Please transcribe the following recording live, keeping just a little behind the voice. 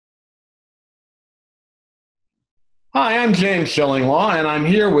Hi, I'm James Shillinglaw, and I'm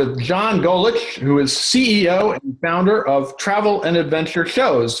here with John Golich, who is CEO and founder of Travel and Adventure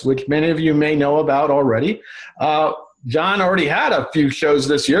Shows, which many of you may know about already. John already had a few shows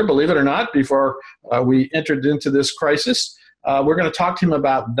this year, believe it or not, before we entered into this crisis. We're going to talk to him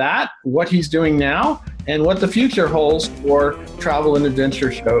about that, what he's doing now, and what the future holds for travel and adventure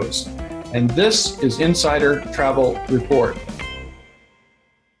shows. And this is Insider Travel Report.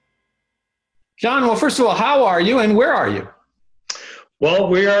 John, well, first of all, how are you and where are you? Well,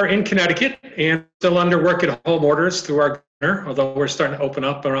 we are in Connecticut and still under work at home orders through our governor, although we're starting to open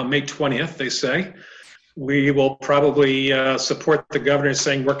up around May 20th, they say. We will probably support the governor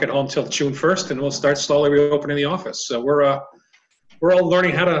saying work at home till June 1st, and we'll start slowly reopening the office. So we're all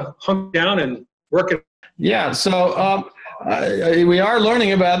learning how to hunker down and work it. Yeah, so we are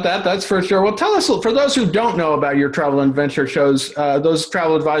learning about that, that's for sure. Well, tell us, for those who don't know about your travel and adventure shows, those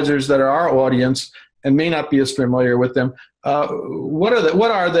travel advisors that are our audience and may not be as familiar with them, what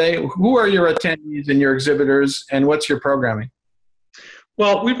are they? Who are your attendees and your exhibitors, and what's your programming?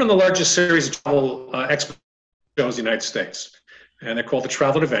 Well, we've run the largest series of travel expo shows in the United States, and they're called the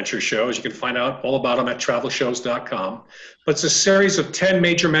Travel and Adventure Shows. You can find out all about them at travelshows.com. But it's a series of 10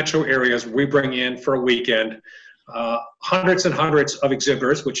 major metro areas we bring in for a weekend. Hundreds and hundreds of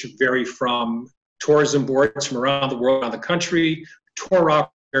exhibitors, which vary from tourism boards from around the world, around the country, tour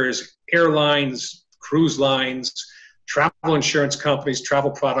operators, airlines, cruise lines, travel insurance companies,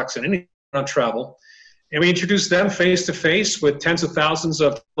 travel products, and anything on travel. And we introduce them face to face with tens of thousands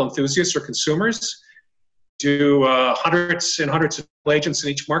of enthusiasts or consumers. Do hundreds and hundreds of agents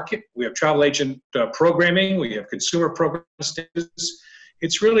in each market. We have travel agent programming. We have consumer program stages.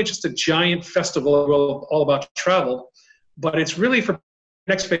 It's really just a giant festival all about travel, but it's really for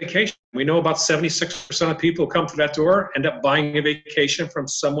next vacation. We know about 76% of people who come through that door end up buying a vacation from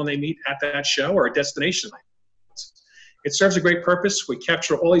someone they meet at that show or a destination. It serves a great purpose. We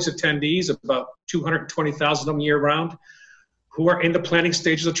capture all these attendees, about 220,000 of them year round, who are in the planning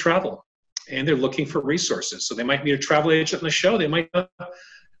stages of travel, and they're looking for resources. So they might meet a travel agent in the show, they might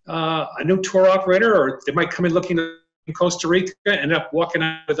a new tour operator, or they might come in looking in Costa Rica and end up walking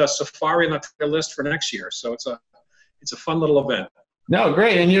out with a safari on their list for next year. So it's a fun little event. No,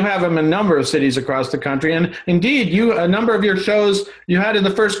 great. And you have them in a number of cities across the country. And indeed, a number of your shows you had in the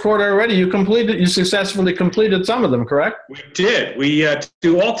first quarter already. You successfully completed some of them, correct? We did. We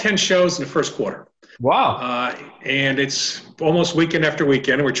do all 10 shows in the first quarter. Wow. And it's almost weekend after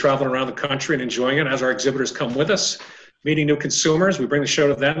weekend. We're traveling around the country and enjoying it as our exhibitors come with us, meeting new consumers. We bring the show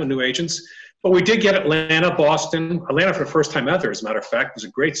to them and new agents. But we did get Atlanta, Boston. Atlanta for the first time ever, as a matter of fact, was a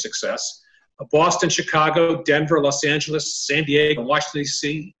great success. Boston, Chicago, Denver, Los Angeles, San Diego, and Washington,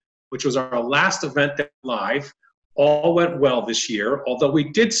 D.C., which was our last event live, all went well this year, although we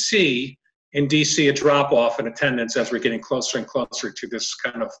did see in D.C. a drop-off in attendance as we're getting closer and closer to this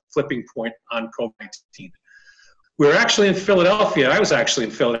kind of flipping point on COVID-19. We were actually in Philadelphia. I was actually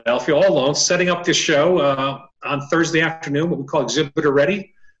in Philadelphia all alone, setting up this show on Thursday afternoon, what we call Exhibitor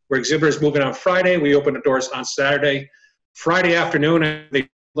Ready, where exhibitors move in on Friday. We open the doors on Saturday. Friday afternoon, and they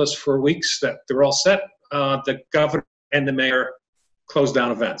told us for weeks that they're all set. The governor and the mayor closed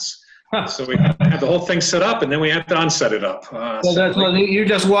down events. Huh. So we had the whole thing set up, and then we had to unset it up. You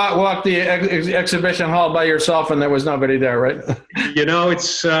just walked the exhibition hall by yourself, and there was nobody there, right? You know,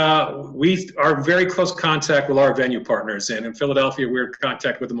 we are very close contact with our venue partners, and in Philadelphia, we're in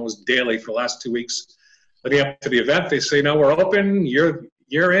contact with them almost daily for the last 2 weeks. Leading up to the event, they say, no, we're open,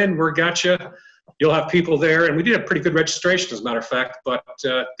 you're in, we're got you. You'll have people there, and we did a pretty good registration, as a matter of fact, but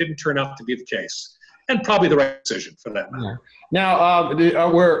didn't turn out to be the case. And probably the right decision for that matter. Now,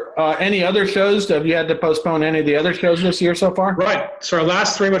 were any other shows? Have you had to postpone any of the other shows this year so far? Right. So our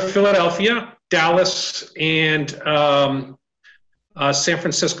last three were Philadelphia, Dallas, and San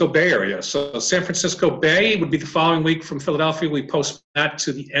Francisco Bay Area. So San Francisco Bay would be the following week from Philadelphia. We postponed that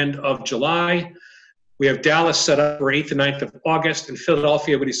to the end of July. We have Dallas set up for 8th and 9th of August. In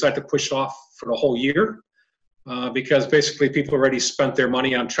Philadelphia, we decided to push off for the whole year because basically people already spent their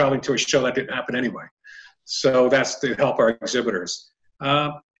money on traveling to a show that didn't happen anyway. So that's to help our exhibitors.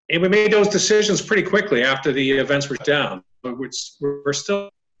 And we made those decisions pretty quickly after the events were down. But we're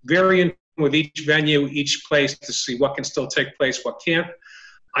still very in with each venue, each place to see what can still take place, what can't.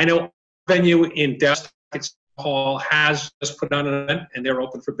 I know a venue in Dallas Hall has just put on an event and they're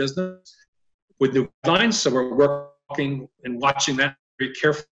open for business with new guidelines, so we're working and watching that very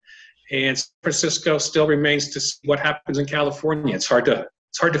carefully. And San Francisco still remains to see what happens in California. It's hard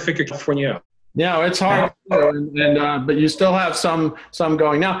to figure California out. Yeah, it's hard, but you still have some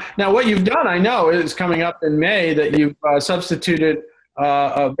going now. Now, what you've done, I know, is coming up in May that you've substituted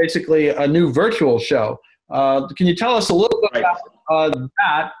basically a new virtual show. Can you tell us a little bit about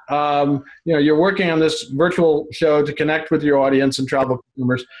that? You're working on this virtual show to connect with your audience and travel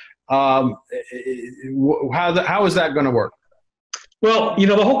consumers. How is that going to work? Well,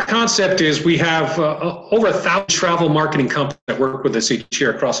 the whole concept is we have over 1,000 travel marketing companies that work with us each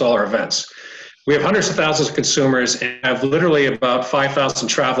year across all our events. We have hundreds of thousands of consumers and have literally about 5,000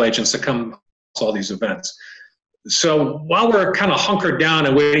 travel agents that come to all these events. So while we're kind of hunkered down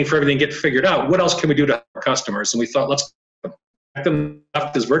and waiting for everything to get figured out, what else can we do to our customers? And we thought, let's connect them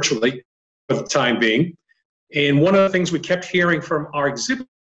this virtually for the time being. And one of the things we kept hearing from our exhibit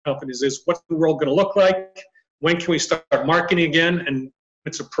companies is, what's the world going to look like? When can we start marketing again? And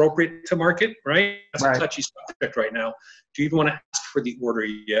it's appropriate to market, right? That's a touchy subject right now. Do you even want to ask for the order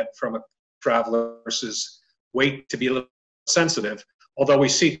yet from a traveler versus wait to be a little sensitive? Although we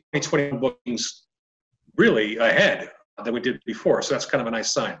see 2021 bookings really ahead than we did before. So that's kind of a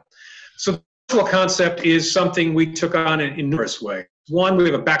nice sign. So the virtual concept is something we took on in numerous ways. One, we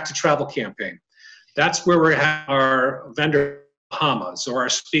have a back to travel campaign. That's where we have our vendor Bahamas, or our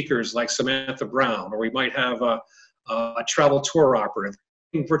speakers like Samantha Brown, or we might have a travel tour operative,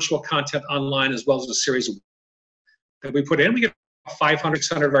 virtual content online, as well as a series of that we put in. We get 500,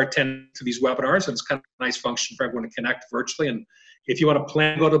 600 of our attendants to these webinars, and it's kind of a nice function for everyone to connect virtually. And if you want to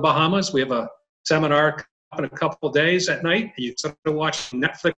plan to go to Bahamas, we have a seminar in a couple of days at night. You can watch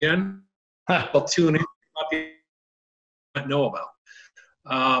Netflix again. I'll tune in about the I know about.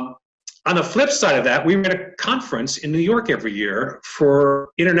 On the flip side of that, we run a conference in New York every year for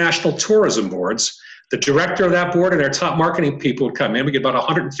international tourism boards. The director of that board and their top marketing people would come in. We get about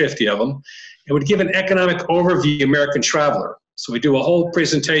 150 of them, and would give an economic overview of the American traveler. So we do a whole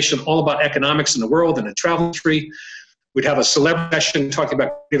presentation all about economics in the world and the travel industry. We'd have a celebrity session talking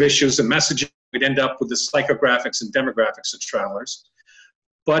about creative issues and messaging. We'd end up with the psychographics and demographics of travelers.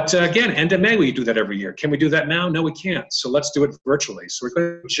 But again, end of May, we do that every year. Can we do that now? No, we can't. So let's do it virtually. So we're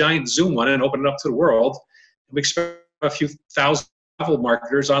going to do a giant Zoom one and open it up to the world. We expect a few thousand travel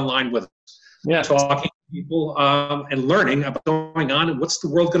marketers online with us, talking to people and learning about what's going on and what's the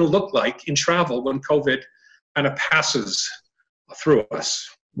world going to look like in travel when COVID kind of passes through us.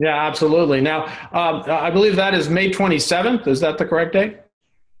 Yeah, absolutely. Now, I believe that is May 27th. Is that the correct date?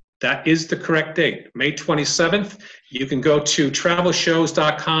 That is the correct date, May 27th. You can go to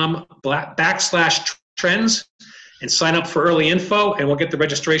travelshows.com/trends and sign up for early info, and we'll get the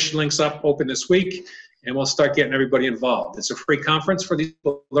registration links up open this week, and we'll start getting everybody involved. It's a free conference for these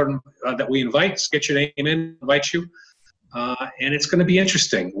people that we invite. So get your name in, invite you, and it's going to be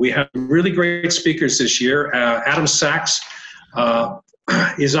interesting. We have really great speakers this year. Adam Sachs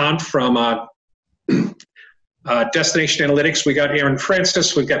is on from Destination Analytics. We got Aaron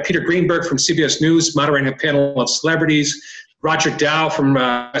Francis. We've got Peter Greenberg from CBS News moderating a panel of celebrities. Roger Dow from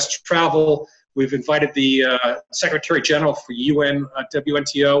West Travel. We've invited the Secretary General for UN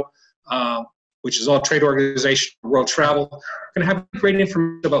WNTO, which is all trade organization for world travel. We're going to have great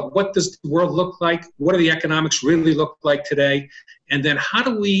information about what does the world look like, what do the economics really look like today, and then how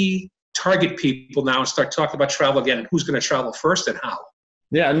do we target people now and start talking about travel again, and who's going to travel first and how.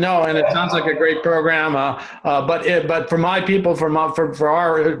 Yeah, no, and it sounds like a great program. But for my people, for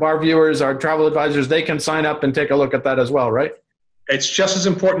our viewers, our travel advisors, they can sign up and take a look at that as well, right? It's just as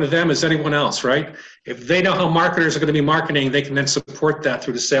important to them as anyone else, right? If they know how marketers are going to be marketing, they can then support that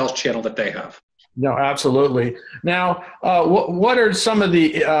through the sales channel that they have. No, absolutely. Now, what are some of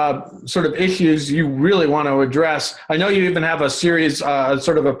the sort of issues you really want to address? I know you even have a series,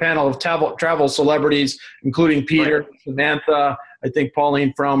 sort of a panel of travel celebrities, including Peter, Samantha, I think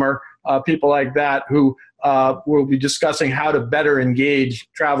Pauline Fromer, people like that who will be discussing how to better engage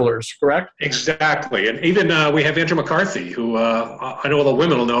travelers, correct? Exactly. And even we have Andrew McCarthy, who I know all the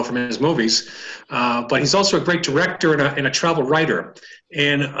women will know from his movies, but he's also a great director and a travel writer.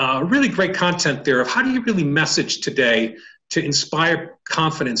 And really great content there of how do you really message today to inspire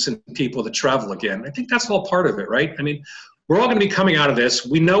confidence in people to travel again. I think that's all part of it, right? I mean, we're all going to be coming out of this.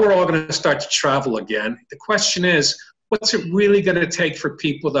 We know we're all going to start to travel again. The question is, what's it really going to take for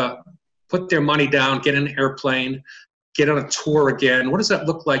people to put their money down, get in an airplane, get on a tour again? What does that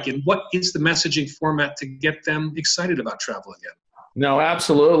look like? And what is the messaging format to get them excited about travel again? No,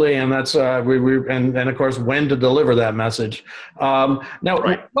 absolutely. And that's, and of course, when to deliver that message. Now,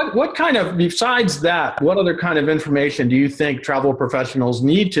 right. What kind of, besides that, what other kind of information do you think travel professionals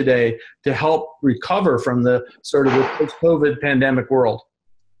need today to help recover from the sort of the post-COVID pandemic world?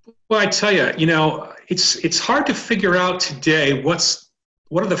 Well, I tell you, it's hard to figure out today what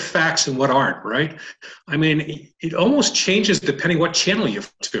are the facts and what aren't, right? I mean, it almost changes depending what channel you go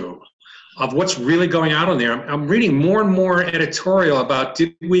to of what's really going on there. I'm reading more and more editorial about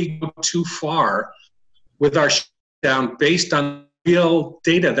did we go too far with our shutdown based on real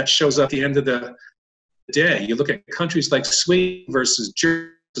data that shows up at the end of the day. You look at countries like Sweden versus Germany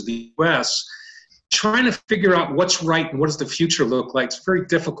versus the US, trying to figure out what's right and what does the future look like. It's very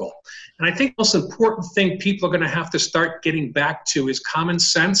difficult. And I think the most important thing people are going to have to start getting back to is common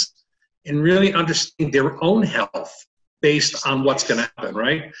sense and really understanding their own health based on what's going to happen,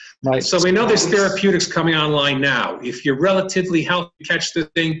 right? Right. So we know there's therapeutics coming online now. If you're relatively healthy, catch the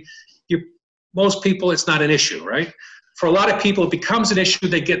thing, most people, it's not an issue, right? For a lot of people, it becomes an issue,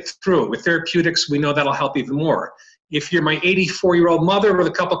 they get through. With therapeutics, we know that'll help even more. If you're my 84-year-old mother with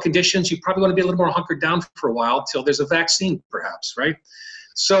a couple conditions, you probably want to be a little more hunkered down for a while till there's a vaccine, perhaps, right?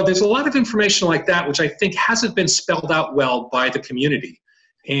 So there's a lot of information like that, which I think hasn't been spelled out well by the community.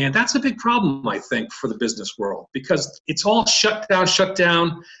 And that's a big problem, I think, for the business world, because it's all shut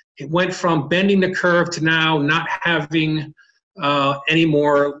down. It went from bending the curve to now not having any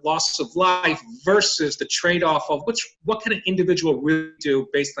more loss of life versus the trade-off of what can an individual really do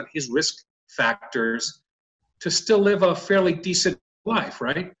based on his risk factors to still live a fairly decent life,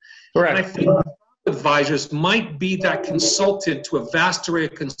 right? Correct. And I think advisors might be that consultant to a vast array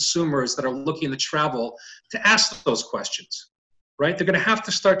of consumers that are looking to travel to ask those questions, right? They're going to have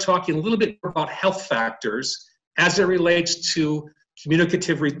to start talking a little bit more about health factors as it relates to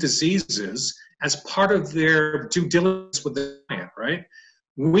communicative diseases as part of their due diligence with the client, right?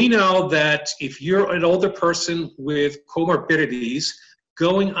 We know that if you're an older person with comorbidities,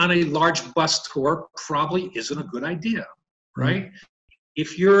 going on a large bus tour probably isn't a good idea, right? Mm-hmm.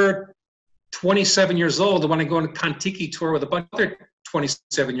 If you're 27 years old and want to go on a Kon-Tiki tour with a bunch of other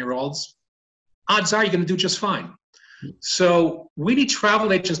 27-year-olds, odds are you're going to do just fine. So we need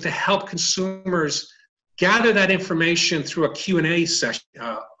travel agents to help consumers gather that information through a Q&A session,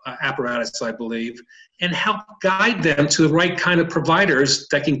 apparatus, I believe, and help guide them to the right kind of providers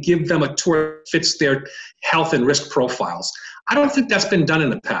that can give them a tour that fits their health and risk profiles. I don't think that's been done in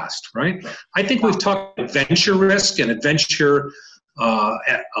the past, right? I think we've talked adventure risk and adventure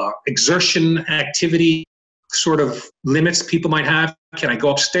exertion activity sort of limits people might have. Can I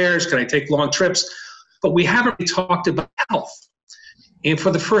go upstairs? Can I take long trips? But we haven't really talked about health. And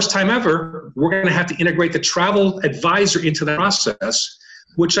for the first time ever, we're going to have to integrate the travel advisor into the process,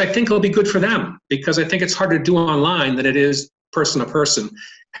 which I think will be good for them, because I think it's harder to do online than it is person to person.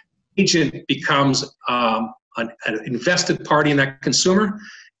 Agent becomes an invested party in that consumer,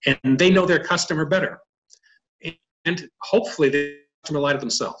 and they know their customer better. And hopefully they rely on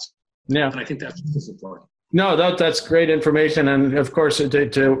themselves. Yeah. And I think that's important. No, that's great information. And of course,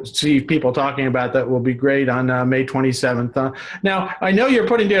 to see people talking about that will be great on May 27th. Now, I know you're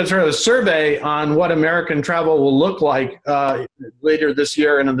putting together a survey on what American travel will look like later this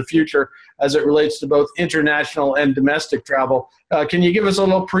year and in the future as it relates to both international and domestic travel. Can you give us a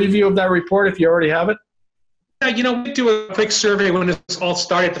little preview of that report if you already have it? Yeah, we do a quick survey when it's all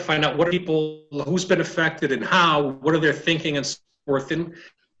started to find out what are people, who's been affected and how, what are their thinking and so forth. And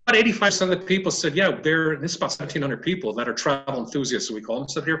about 85% of the people said, yeah, this is about 1,700 people that are travel enthusiasts, we call them,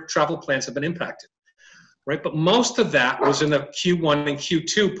 so their travel plans have been impacted, right? But most of that was in the Q1 and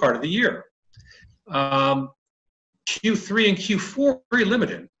Q2 part of the year. Q3 and Q4 were very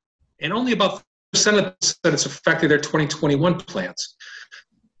limited, and only about 3% of them said it's affected their 2021 plans.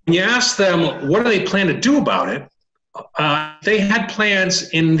 When you ask them, what do they plan to do about it? They had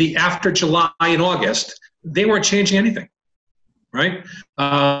plans in the after July and August. They weren't changing anything. Right?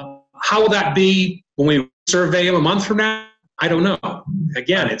 How will that be when we survey them a month from now? I don't know.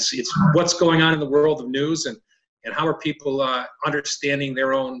 Again, it's what's going on in the world of news and how are people understanding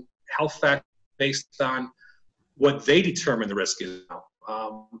their own health factors based on what they determine the risk is.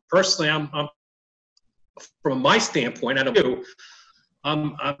 Personally, I'm from my standpoint, I don't know.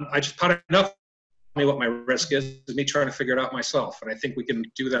 I just caught enough me what my risk is me trying to figure it out myself. And I think we can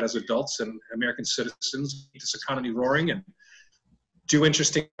do that as adults and American citizens, keep this economy roaring and do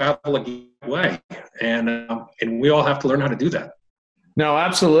interesting travel a way, and we all have to learn how to do that. No,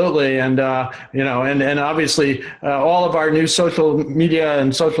 absolutely, and and obviously all of our new social media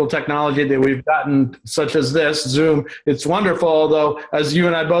and social technology that we've gotten, such as this Zoom, it's wonderful. Although, as you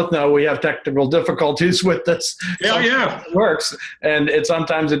and I both know, we have technical difficulties with this. Yeah, it works, and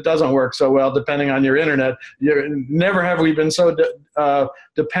sometimes it doesn't work so well, depending on your internet. Never have we been so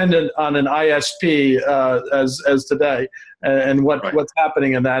dependent on an ISP as today. And what's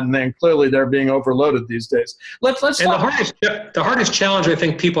happening in that, and then clearly they're being overloaded these days. Let's. And the hardest challenge I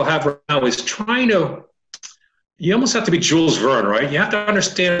think people have right now is trying to. You almost have to be Jules Verne, right? You have to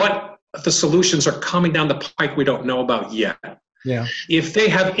understand what the solutions are coming down the pike we don't know about yet. Yeah. If they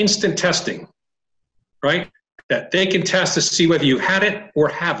have instant testing, right, that they can test to see whether you had it or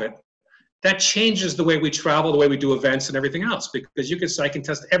have it, that changes the way we travel, the way we do events and everything else, because I can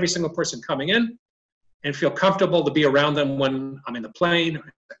test every single person coming in and feel comfortable to be around them when I'm in the plane,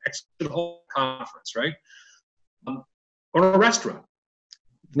 or the whole conference, right? Or a restaurant.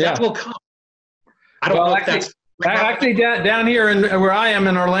 Yeah. That will come. I don't know if that's... Actually, down here where I am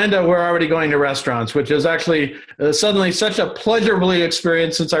in Orlando, we're already going to restaurants, which is actually suddenly such a pleasurably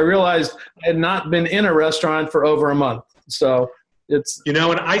experience since I realized I had not been in a restaurant for over a month. So it's... And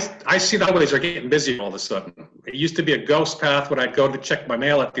I see the highways are getting busy all of a sudden. It used to be a ghost path when I'd go to check my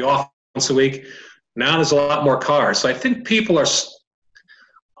mail at the office once a week. Now there's a lot more cars. So I think people are...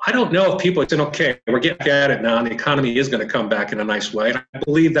 I don't know if people are saying, okay, we're getting at it now, and the economy is going to come back in a nice way. And I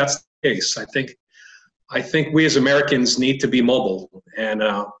believe that's the case. I think we as Americans need to be mobile,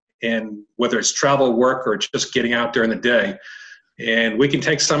 and whether it's travel, work, or just getting out during the day. And we can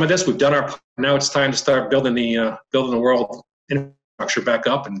take some of this. We've done our part. Now it's time to start building the world infrastructure back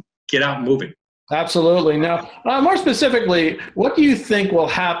up and get out and moving. Absolutely. Now, more specifically, what do you think will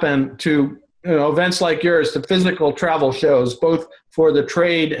happen to events like yours, to physical travel shows, both for the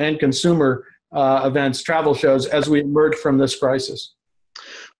trade and consumer events, travel shows, as we emerge from this crisis?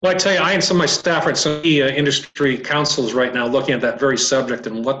 Well, I tell you, I and some of my staff are at some industry councils right now looking at that very subject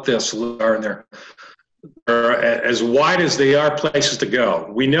and what the solutions are, and they're as wide as they are places to go.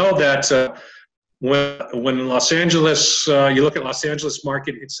 We know that when Los Angeles, you look at Los Angeles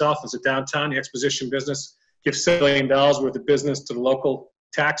market itself as a downtown, the exposition business gives $7 billion worth of business to the local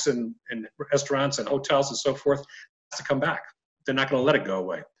tax and restaurants and hotels and so forth, has to come back. They're not going to let it go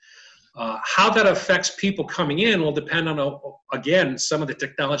away. How that affects people coming in will depend on, again, some of the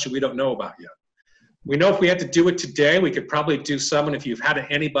technology we don't know about yet. We know if we had to do it today, we could probably do some, and if you've had an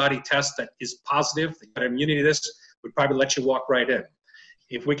antibody test that is positive, that got immunity to this, we'd probably let you walk right in.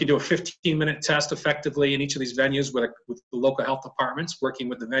 If we could do a 15-minute test effectively in each of these venues with the local health departments working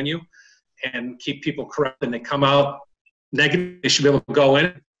with the venue and keep people correct and they come out negative, they should be able to go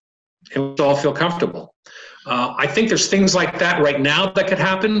in and we'll all feel comfortable. I think there's things like that right now that could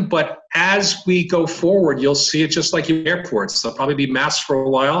happen, but as we go forward, you'll see it just like in airports. There'll probably be masks for a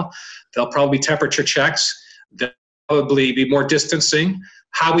while. There'll probably be temperature checks. There'll probably be more distancing.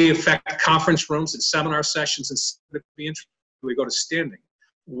 How we affect conference rooms and seminar sessions and we go to standing.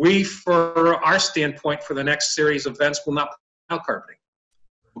 We, for our standpoint, for the next series of events, will not put out carpeting.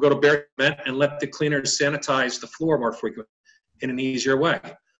 We'll go to bare cement and let the cleaners sanitize the floor more frequently in an easier way.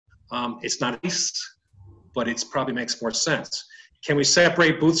 It's not nice, but it probably makes more sense. Can we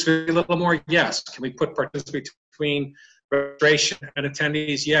separate booths a little more? Yes. Can we put partitions between registration and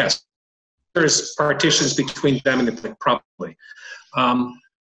attendees? Yes. There's partitions between them and the probably.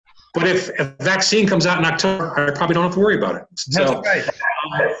 But if a vaccine comes out in October, I probably don't have to worry about it. So right.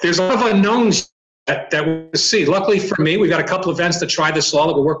 There's a lot of unknowns that we'll see. Luckily for me, we've got a couple of events to try this fall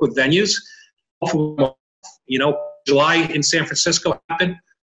that will work with venues. July in San Francisco happened.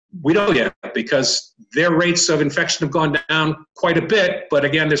 We don't yet because their rates of infection have gone down quite a bit, but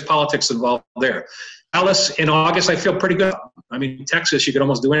again, there's politics involved there. Dallas in August, I feel pretty good. I mean, Texas, you could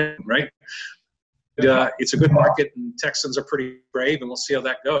almost do anything, right? It's a good market, and Texans are pretty brave, and we'll see how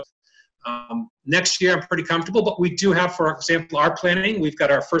that goes. Next year, I'm pretty comfortable, but we do have, for example, our planning. We've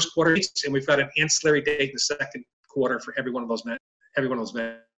got our first quarter dates, and we've got an ancillary date in the second quarter for every one of those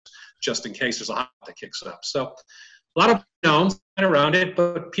events, just in case there's a hot that kicks up. So a lot of unknowns around it,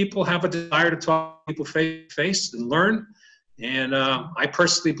 but people have a desire to talk to people face to face and learn. And I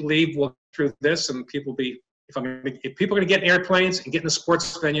personally believe we'll get through this, and people if people are going to get in airplanes and get in the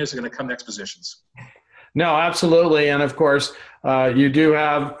sports venues, they're going to come to expositions. No, absolutely. And of course, you do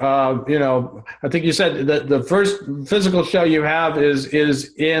have, I think you said that the first physical show you have is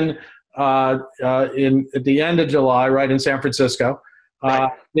in at the end of July, right, in San Francisco.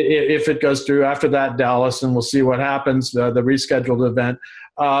 Right. If it goes through. After that, Dallas, and we'll see what happens, the rescheduled event.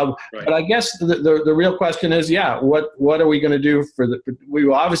 Right. But I guess the real question is, what are we going to do we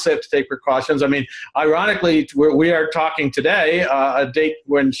will obviously have to take precautions. I mean, ironically, we are talking today, a date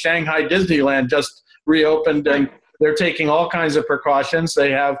when Shanghai Disneyland just reopened, and they're taking all kinds of precautions.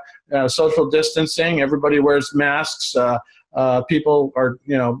 They have social distancing. Everybody wears masks. People are,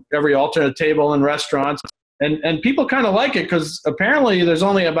 every alternate table in restaurants. And people kind of like it because apparently there's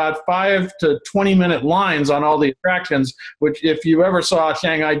only about 5 to 20-minute lines on all the attractions, which if you ever saw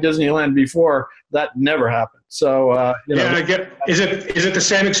Shanghai Disneyland before, that never happened. So, I get. Is it the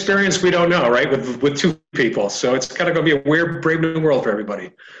same experience? We don't know, right? With two people, so it's kind of going to be a weird, brave new world for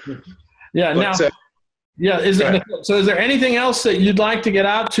everybody. Yeah. But, is there anything else that you'd like to get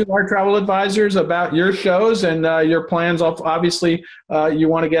out to our travel advisors about your shows and your plans? Obviously, you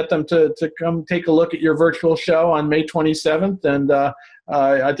want to get them to come take a look at your virtual show on May 27th, and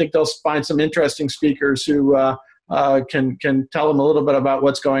I think they'll find some interesting speakers who can tell them a little bit about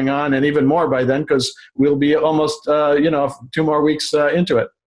what's going on, and even more by then, because we'll be almost 2 more weeks into it.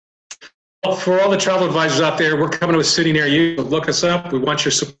 Well, for all the travel advisors out there, we're coming to a city near you. Look us up. We want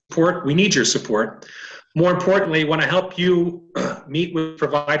your support. We need your support. More importantly, want to help you meet with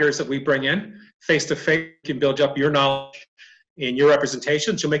providers that we bring in face-to-face. You can build up your knowledge and your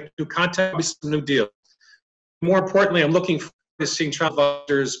representations. You'll make new content, some new deals. More importantly, I'm looking forward to seeing travel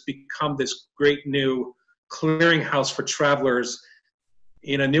advisors become this great new clearinghouse for travelers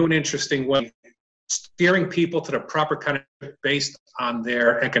in a new and interesting way, steering people to the proper kind of trip based on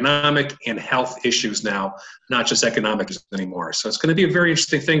their economic and health issues now, not just economic anymore. So it's going to be a very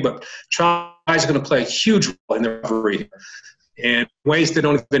interesting thing, but travel is going to play a huge role in the recovery in ways they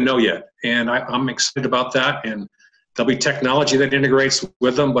don't even know yet. And I'm excited about that. And there'll be technology that integrates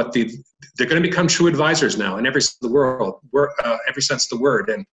with them, but they're going to become true advisors now in every sense of the world, every sense of the word.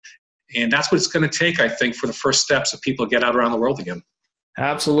 And that's what it's going to take, I think, for the first steps of people to get out around the world again.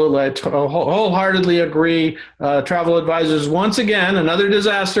 Absolutely. I wholeheartedly agree. Travel advisors, once again, another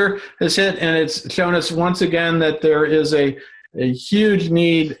disaster has hit, and it's shown us once again that there is a huge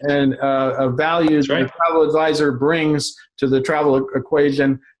need and a value that the travel advisor brings to the travel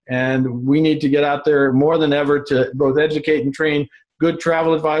equation. And we need to get out there more than ever to both educate and train good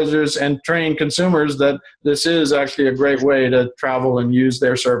travel advisors and train consumers that this is actually a great way to travel and use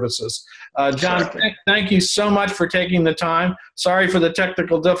their services. John, thank you so much for taking the time. Sorry for the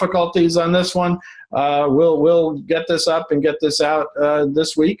technical difficulties on this one. We'll get this up and get this out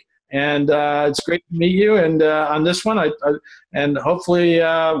this week. And it's great to meet you. And on this one, and hopefully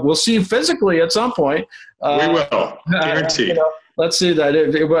we'll see you physically at some point. We will, guaranteed. Let's see that.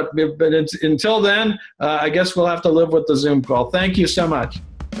 But until then, I guess we'll have to live with the Zoom call. Thank you so much.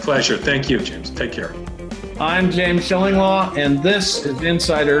 Pleasure. Thank you, James. Take care. I'm James Shillinglaw, and this is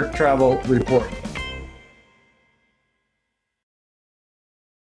Insider Travel Report.